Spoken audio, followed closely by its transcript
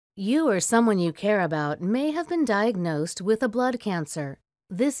You or someone you care about may have been diagnosed with a blood cancer.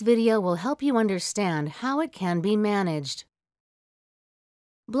 This video will help you understand how it can be managed.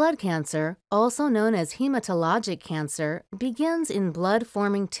 Blood cancer, also known as hematologic cancer, begins in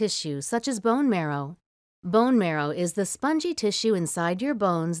blood-forming tissue such as bone marrow. Bone marrow is the spongy tissue inside your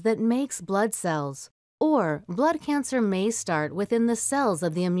bones that makes blood cells, or blood cancer may start within the cells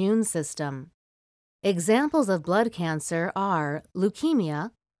of the immune system. Examples of blood cancer are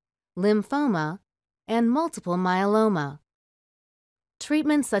leukemia, lymphoma, and multiple myeloma.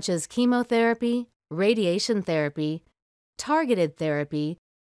 Treatments such as chemotherapy, radiation therapy, targeted therapy,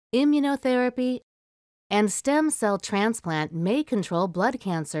 immunotherapy, and stem cell transplant may control blood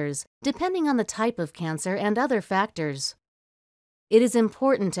cancers, depending on the type of cancer and other factors. It is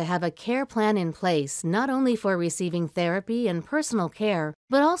important to have a care plan in place not only for receiving therapy and personal care,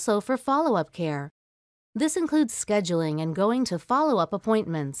 but also for follow-up care. This includes scheduling and going to follow-up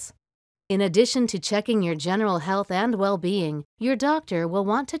appointments. In addition to checking your general health and well-being, your doctor will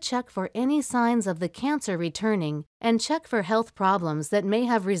want to check for any signs of the cancer returning and check for health problems that may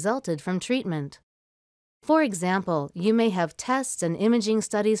have resulted from treatment. For example, you may have tests and imaging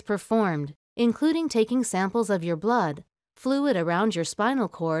studies performed, including taking samples of your blood, fluid around your spinal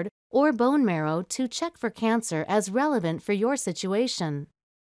cord, or bone marrow to check for cancer as relevant for your situation.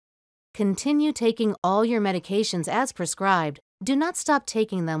 Continue taking all your medications as prescribed. Do not stop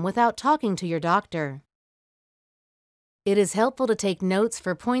taking them without talking to your doctor. It is helpful to take notes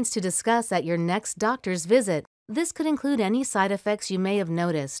for points to discuss at your next doctor's visit. This could include any side effects you may have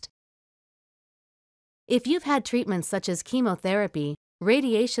noticed. If you've had treatments such as chemotherapy,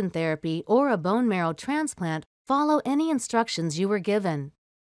 radiation therapy, or a bone marrow transplant, follow any instructions you were given.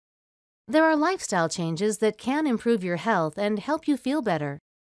 There are lifestyle changes that can improve your health and help you feel better.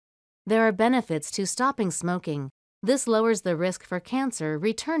 There are benefits to stopping smoking. This lowers the risk for cancer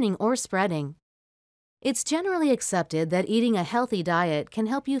returning or spreading. It's generally accepted that eating a healthy diet can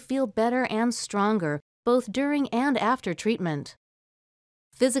help you feel better and stronger both during and after treatment.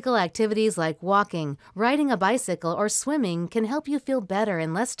 Physical activities like walking, riding a bicycle, or swimming can help you feel better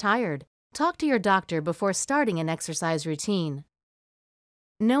and less tired. Talk to your doctor before starting an exercise routine.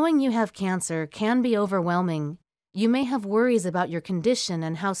 Knowing you have cancer can be overwhelming. You may have worries about your condition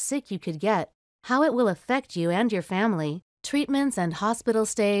and how sick you could get, how it will affect you and your family, treatments and hospital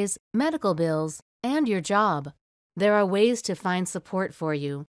stays, medical bills, and your job. There are ways to find support for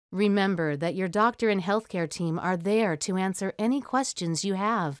you. Remember that your doctor and healthcare team are there to answer any questions you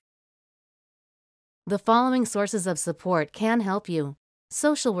have. The following sources of support can help you: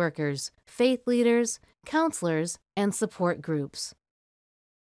 social workers, faith leaders, counselors, and support groups.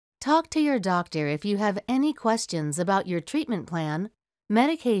 Talk to your doctor if you have any questions about your treatment plan,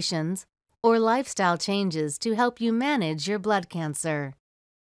 medications, or lifestyle changes to help you manage your blood cancer.